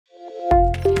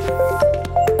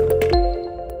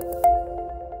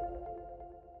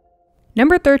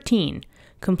Number 13,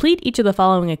 complete each of the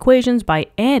following equations by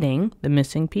adding the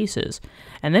missing pieces.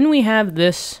 And then we have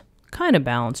this kind of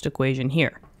balanced equation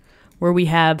here, where we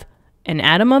have an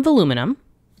atom of aluminum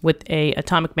with an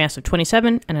atomic mass of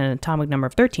 27 and an atomic number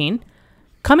of 13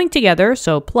 coming together,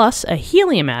 so plus a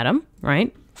helium atom,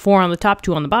 right? 4 on the top,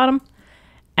 2 on the bottom.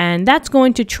 And that's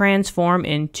going to transform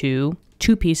into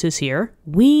 2 pieces here.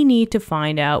 We need to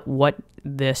find out what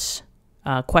this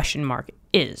question mark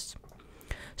is.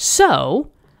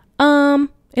 So, in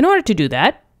order to do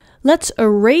that, let's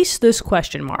erase this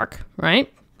question mark,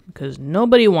 right? Because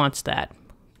nobody wants that.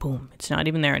 Boom, it's not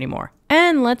even there anymore.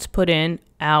 And let's put in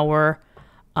our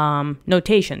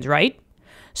notations, right?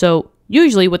 So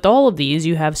usually with all of these,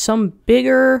 you have some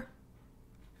bigger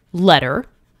letter.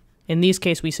 In these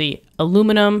case, we see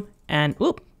aluminum and,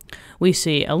 we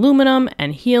see aluminum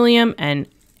and helium and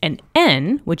an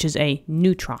N, which is a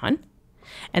neutron.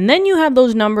 And then you have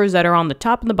those numbers that are on the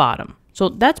top and the bottom. So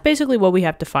that's basically what we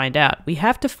have to find out. We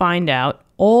have to find out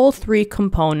all 3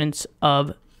 components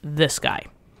of this guy.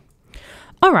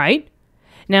 All right.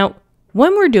 Now,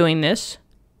 when we're doing this,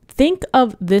 think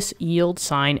of this yield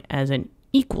sign as an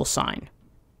equal sign.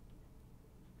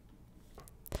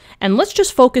 And let's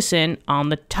just focus in on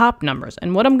the top numbers.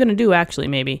 And what I'm going to do actually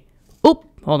maybe,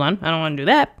 hold on, I don't want to do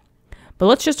that. But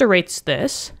let's just erase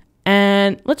this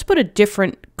and let's put a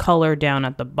different color down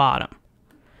at the bottom.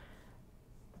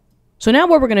 So now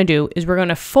what we're going to do is we're going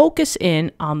to focus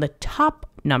in on the top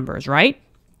numbers, right?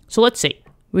 So let's see.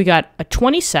 We got a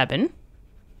 27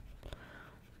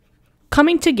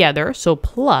 coming together, so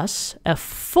plus a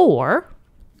 4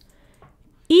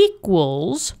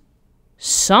 equals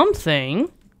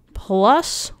something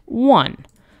plus 1.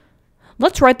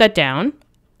 Let's write that down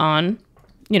on,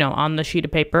 on the sheet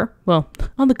of paper. Well,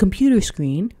 on the computer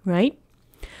screen, right?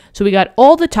 So we got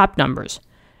all the top numbers.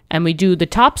 And we do the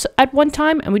tops at one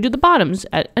time, and we do the bottoms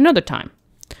at another time.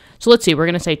 So let's see, we're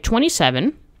going to say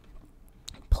 27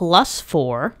 plus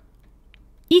 4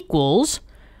 equals,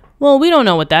 well, we don't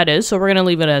know what that is, so we're going to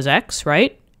leave it as x,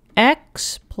 right?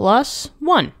 X plus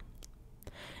 1.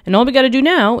 And all we got to do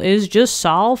now is just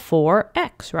solve for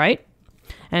x, right?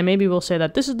 And maybe we'll say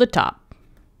that this is the top.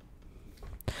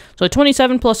 So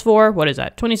 27 plus 4, what is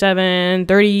that? 27,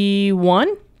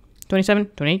 31? 27,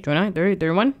 28, 29, 30,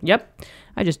 31? Yep.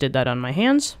 I just did that on my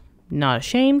hands. Not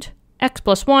ashamed. X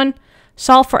plus 1.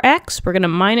 Solve for x. We're going to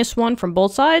minus 1 from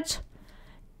both sides.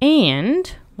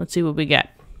 And let's see what we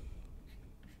get.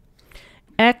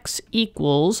 X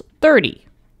equals 30.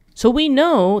 So we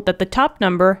know that the top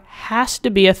number has to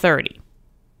be a 30.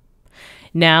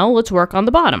 Now let's work on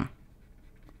the bottom.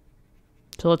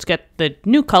 So let's get the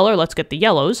new color. Let's get the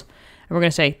yellows. And we're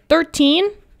going to say 13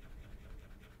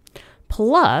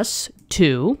 plus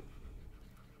 2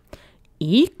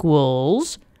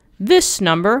 equals this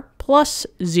number plus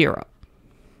 0.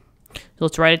 So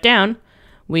let's write it down.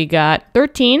 We got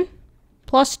 13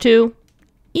 plus 2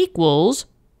 equals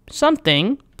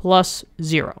something plus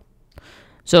 0.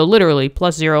 So literally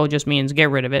plus 0 just means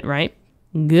get rid of it, right?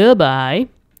 Goodbye.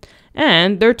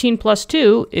 And 13 plus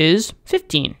 2 is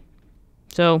 15.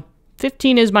 So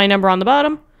 15 is my number on the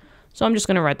bottom. So I'm just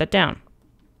going to write that down.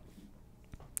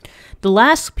 The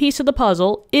last piece of the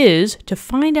puzzle is to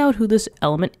find out who this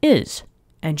element is.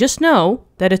 And just know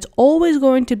that it's always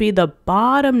going to be the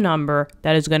bottom number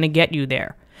that is going to get you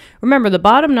there. Remember, the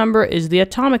bottom number is the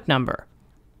atomic number.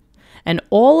 And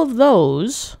all of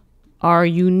those are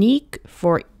unique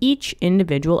for each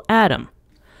individual atom.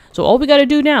 So all we got to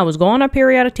do now is go on our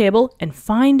periodic table and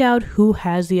find out who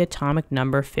has the atomic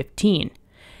number 15.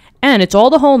 And it's all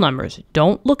the whole numbers.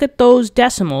 Don't look at those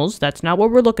decimals. That's not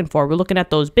what we're looking for. We're looking at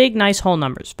those big, nice whole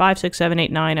numbers. 5, 6, 7,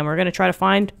 8, 9. And we're going to try to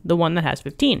find the one that has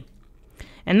 15.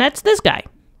 And that's this guy.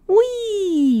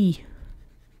 Whee!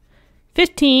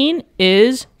 15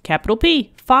 is capital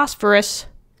P, phosphorus.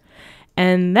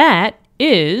 And that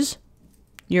is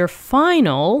your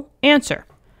final answer.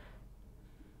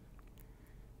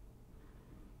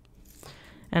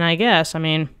 And I guess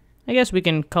we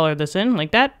can color this in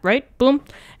like that, right? Boom.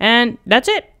 And that's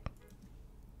it.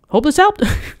 Hope this helped.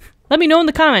 Let me know in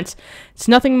the comments. It's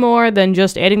nothing more than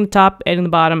just adding the top, adding the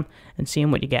bottom, and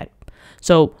seeing what you get.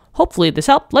 So hopefully this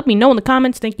helped. Let me know in the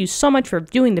comments. Thank you so much for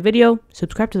viewing the video.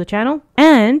 Subscribe to the channel.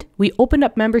 And we opened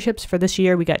up memberships for this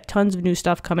year. We got tons of new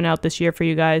stuff coming out this year for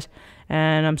you guys.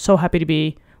 And I'm so happy to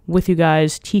be with you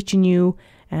guys, teaching you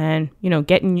and,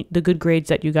 getting the good grades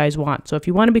that you guys want. So if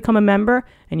you want to become a member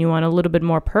and you want a little bit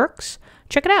more perks,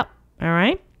 check it out. All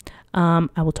right.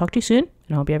 I will talk to you soon,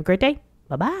 and I hope you have a great day.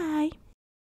 Bye-bye.